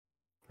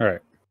All right,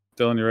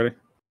 Dylan, you ready?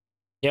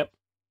 Yep.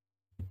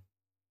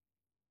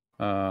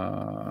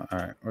 All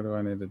right. What do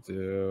I need to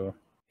do?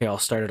 Here, I'll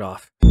start it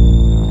off.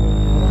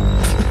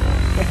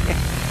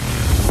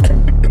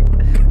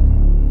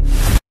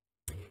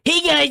 Hey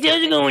guys,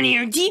 how's it going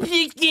here? Deep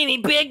Six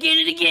Gaming back at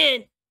it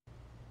again.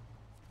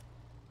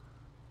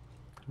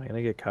 Am I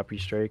gonna get copy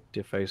striked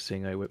if I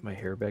sing I whip my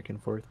hair back and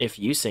forth? If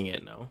you sing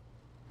it, no.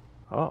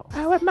 Oh.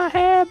 I whip my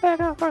hair back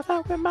and forth,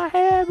 I whip my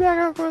hair back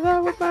and forth, I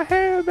whip my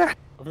hair back.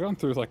 I've gone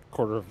through like a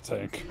quarter of a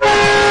tank.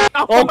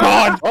 Oh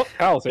God! Oh,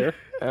 Kyle's here.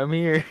 I'm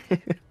here.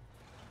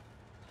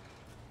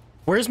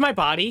 Where's my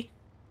body?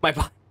 My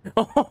body.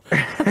 Oh,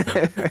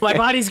 my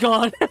body's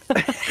gone.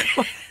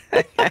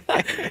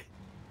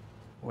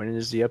 When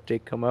does the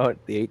update come out?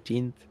 The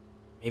 18th?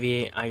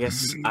 Maybe I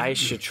guess I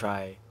should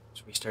try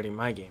restarting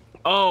my game.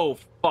 Oh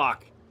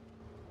fuck!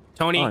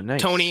 Tony, Oh,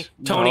 nice. Tony,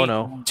 Oh,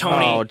 no.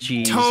 Tony, Oh,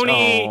 jeez.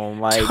 Tony, Oh,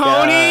 my Tony!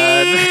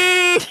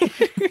 God.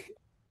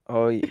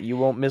 Oh, you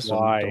won't miss him.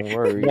 Why? Don't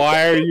worry.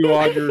 Why are you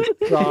on your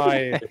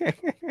side?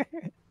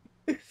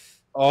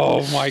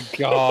 Oh my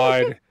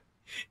God!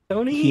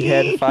 Tony. He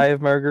had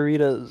 5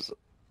 margaritas.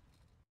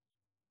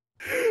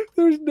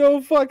 There's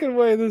no fucking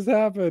way this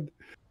happened.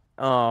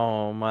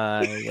 Oh,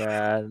 my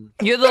God.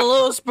 You're the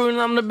little spoon,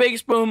 I'm the big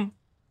spoon.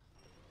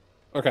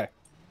 Okay,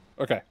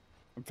 okay,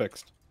 I'm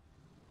fixed.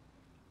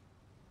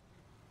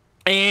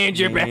 And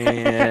you're back.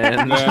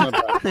 Man. Yeah, I'm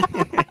back.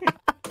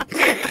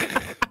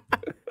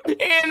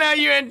 And now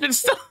you're in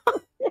stuff.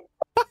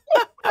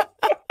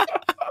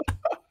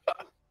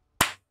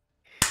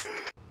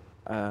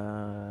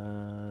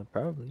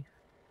 Probably.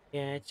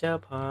 It's a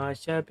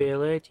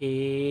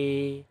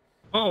possibility.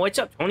 Oh, what's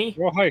up, Tony?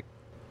 Oh hi.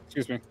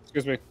 Excuse me.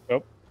 Excuse me.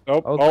 Nope.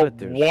 Nope. Oh, Oh, good,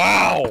 there's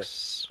wow!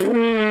 rocks.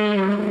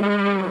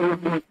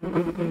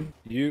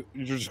 You're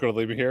just gonna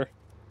leave me here?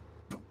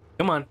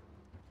 Come on.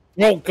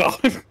 Oh God!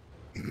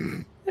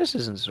 This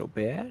isn't so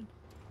bad.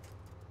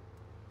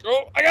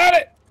 Oh, I got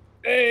it!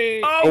 Hey!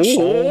 Oh,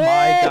 Oh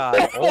my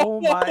God. Oh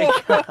my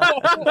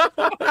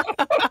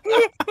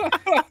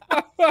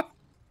God.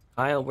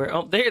 Kyle, where?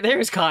 Oh,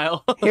 there's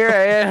Kyle. Here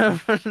I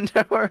am.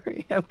 Don't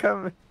worry, I'm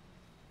coming.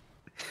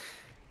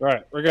 All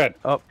right, we're good.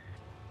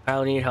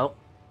 Kyle, need help?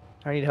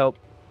 I need help.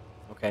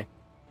 Okay.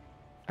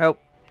 Help.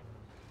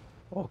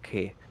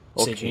 Okay.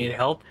 Said you need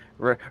help?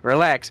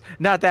 Relax.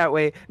 Not that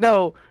way.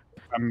 No.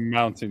 I'm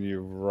mounting you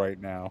right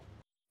now.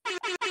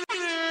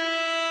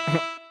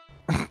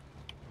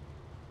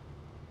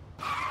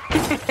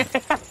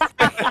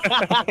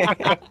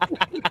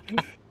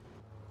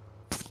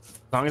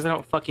 As long as I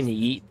don't fucking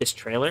eat this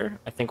trailer,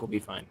 I think we'll be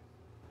fine.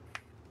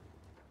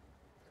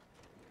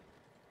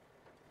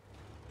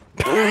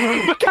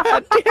 God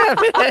damn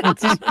it.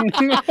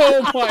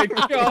 Oh my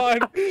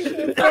God!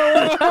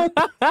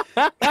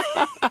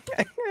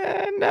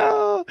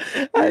 No.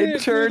 I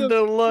turned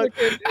to look.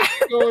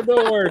 Go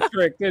nowhere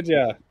trick, did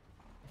ya?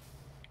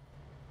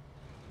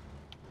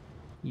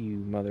 You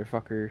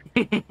motherfucker.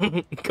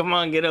 Come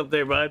on, get up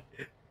there, bud.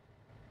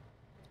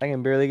 I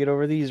can barely get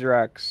over these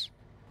rocks.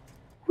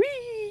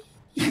 Whee!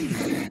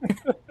 I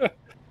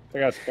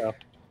got you, Kyle.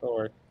 Don't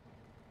worry.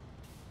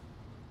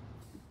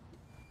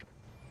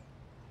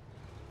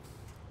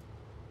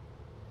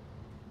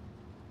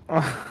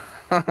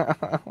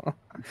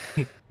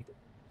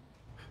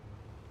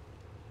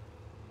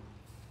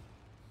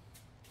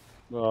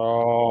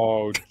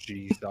 Oh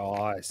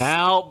Jesus!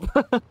 Help!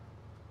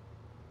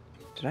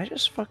 Did I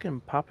just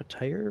fucking pop a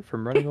tire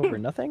from running over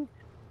nothing?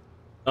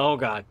 Oh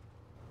God.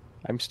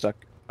 I'm stuck.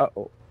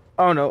 Uh-oh.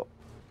 Oh no.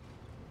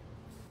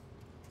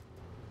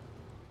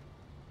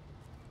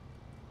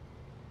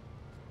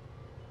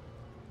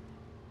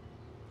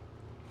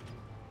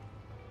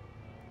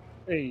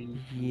 Hey,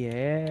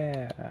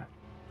 Yeah.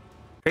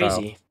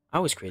 Crazy. I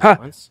was crazy Huh.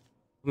 once.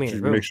 Put me in a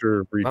you room. make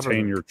sure to retain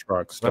room. your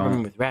trucks. Rubber room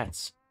Don't. with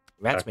rats.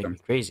 Rats Affect make them. me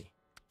crazy.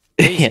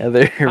 Yeah,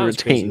 they're I was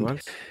crazy retained.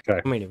 once.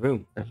 Okay. Put me in a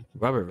room.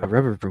 Rubber A room.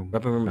 rubber room.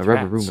 Rubber room A with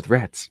rubber rats. room with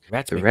rats.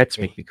 Rats The make rats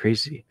me make me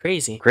crazy.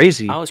 crazy.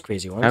 Crazy. I was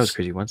crazy once. I was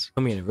crazy once.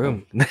 Put me in a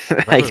room.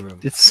 Like, room.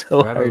 it's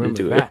so Rubber hard to room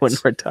do with it when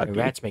rats. we're The talking.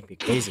 rats make me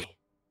crazy.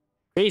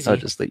 Crazy. I'll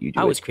just let you do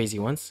I it. was crazy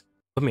once.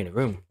 Put me in a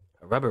room.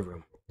 A rubber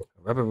room. A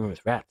rubber room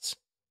with rats.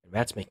 The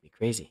rats make me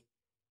crazy.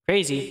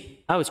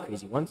 Crazy. I was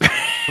crazy once.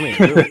 Put me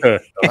in a room.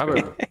 A rubber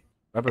room.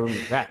 Rubber room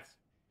with rats.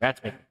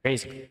 Rats make me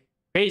crazy.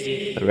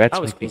 Crazy. The rats I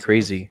was make me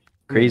crazy. crazy.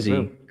 Put me in a Crazy.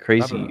 room.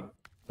 Crazy. Rubber room.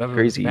 Rubber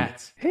room with Crazy.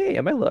 rats. Hey,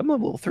 I'm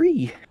level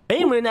 3.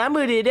 Hey, man, I'm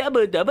with it.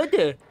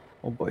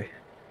 Oh boy.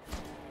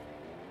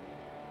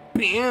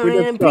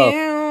 did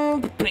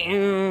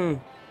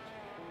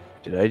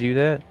Did I do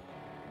that?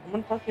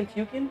 Someone fucking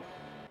puking?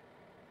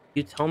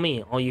 You tell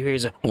me. All you hear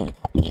is a.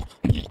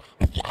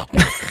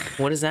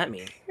 What does that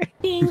mean?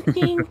 Ding,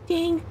 ding,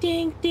 ding,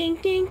 ding, ding,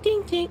 ding,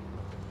 ding, ding.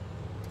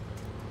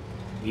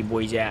 Where you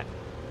boys at?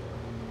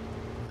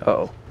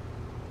 Uh-oh.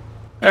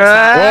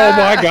 Oh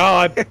my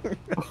God!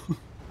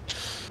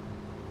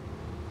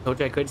 Told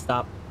you I could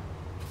stop.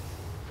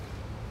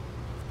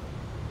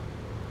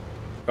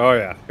 Oh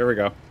yeah, here we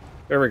go.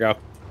 Here we go.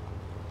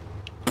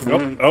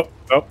 Nope, nope,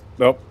 nope,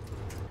 nope.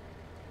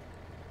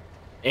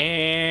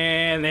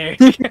 And there.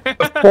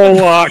 Full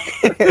lock.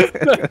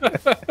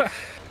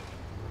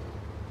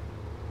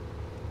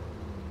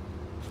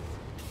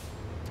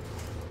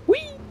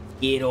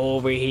 Get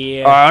over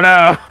here. Oh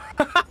no!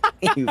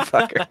 You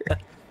fucker.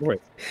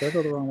 Wait, did I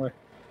go the wrong way?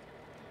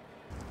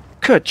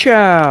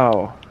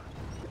 Ka-chow!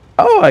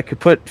 Oh, I could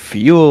put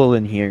fuel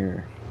in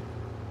here.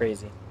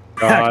 Crazy.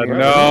 God, Rubber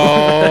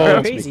no.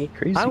 room. Crazy.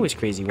 Crazy. I was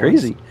crazy once.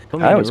 Crazy.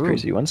 Put me I in a was room.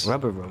 crazy once.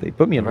 Rubber room. They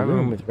put me in a Rubber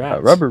room. with rats.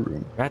 A rubber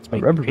room. Rats A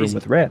make rubber me room crazy.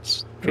 with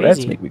rats. The Crazy.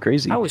 rats make me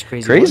crazy. I was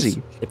crazy.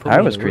 Crazy. Once. They put I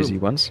me was in a crazy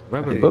room. once.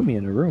 Rubber They room. put me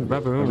in a room.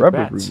 Rubber room A with rubber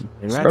rats. room.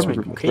 And A rats rubber make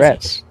room me with crazy.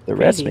 rats. The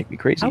rats Crazy. make me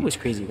crazy. I was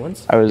crazy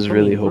once. I was They put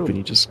really me in a hoping room.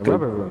 you just A go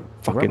rubber room.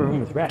 A fucking- rubber room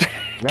with rats.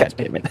 God Rats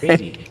damn make it. me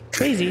crazy.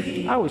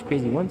 Crazy. I was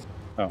crazy once.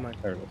 Oh, Come on.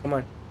 there it is. Come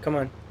on. Come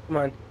on. Come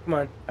on. Come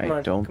on. I Come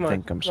on. don't come on,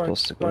 think I'm come on,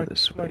 supposed to come go on,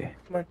 this come on, way.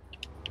 Come on.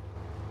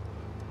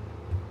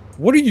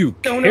 What are you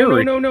No,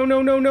 carrying? no, no,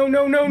 no, no, no,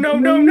 no, no, no, no,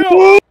 no,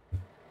 no.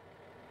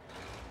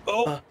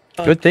 Oh.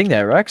 Good thing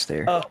that rock's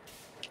there.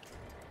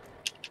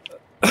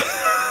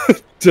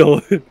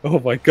 Dylan. Oh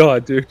my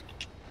god, dude.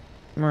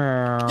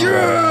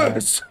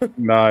 Yes.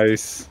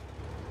 Nice.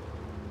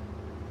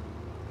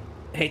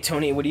 Hey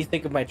Tony, what do you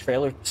think of my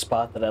trailer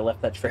spot that I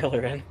left that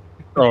trailer in?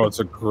 Oh, it's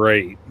a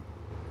great.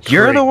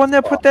 You're great the one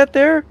that put that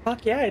there?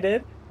 Fuck yeah, I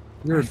did.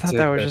 You're I a thought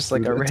that was dickhead, just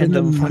like dude. a It's in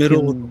the random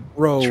middle of the fucking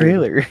road.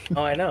 trailer.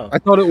 Oh, I know. I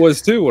thought it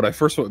was too when I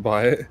first went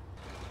by it.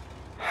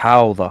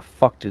 How the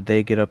fuck did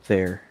they get up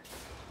there?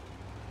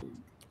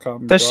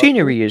 Come The drop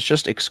scenery is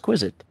just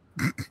exquisite.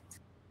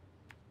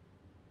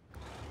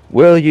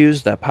 We'll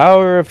use the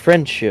power of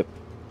friendship.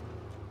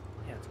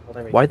 Yeah, it's called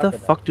every Why the fuck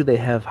of fuck do they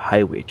have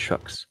highway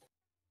trucks?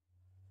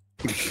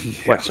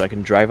 it. What, so I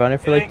can drive on it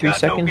for It like ain't 3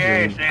 got no seconds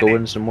gas and in go it.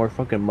 in some more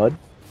fucking mud?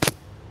 that.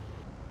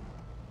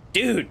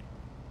 Dude!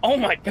 Oh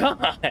my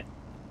god!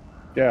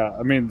 Yeah,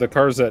 I mean the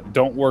cars that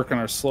don't work and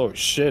are slow as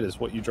shit is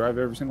what you drive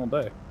every single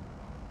day.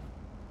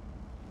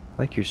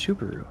 Like your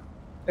Subaru.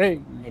 Hey,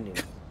 I knew what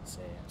to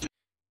say.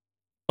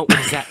 Oh, what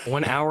is that?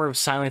 1 hour of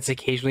silence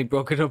occasionally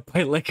broken up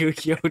by Lego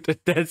Yoda.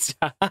 That's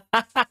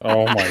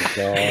oh my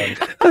god.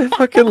 I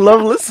fucking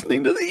love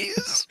listening to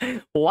these.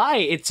 why?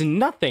 It's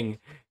nothing.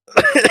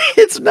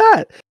 It's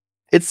not.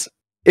 It's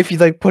if you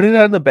like put it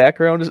on in the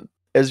background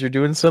as you're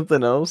doing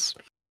something else.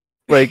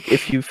 Like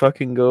if you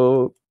fucking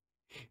go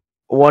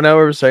 1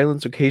 hour of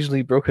silence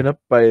occasionally broken up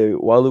by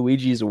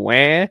Waluigi's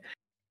wah,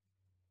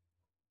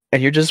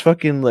 and you're just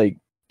fucking like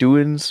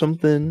doing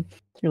something.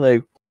 You're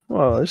like,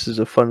 oh, this is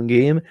a fun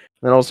game. And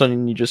then all of a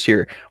sudden you just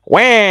hear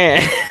wah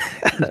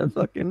out of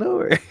fucking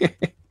nowhere.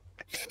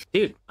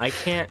 Dude, I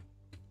can't.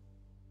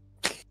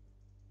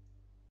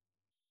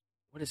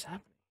 What is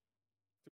happening?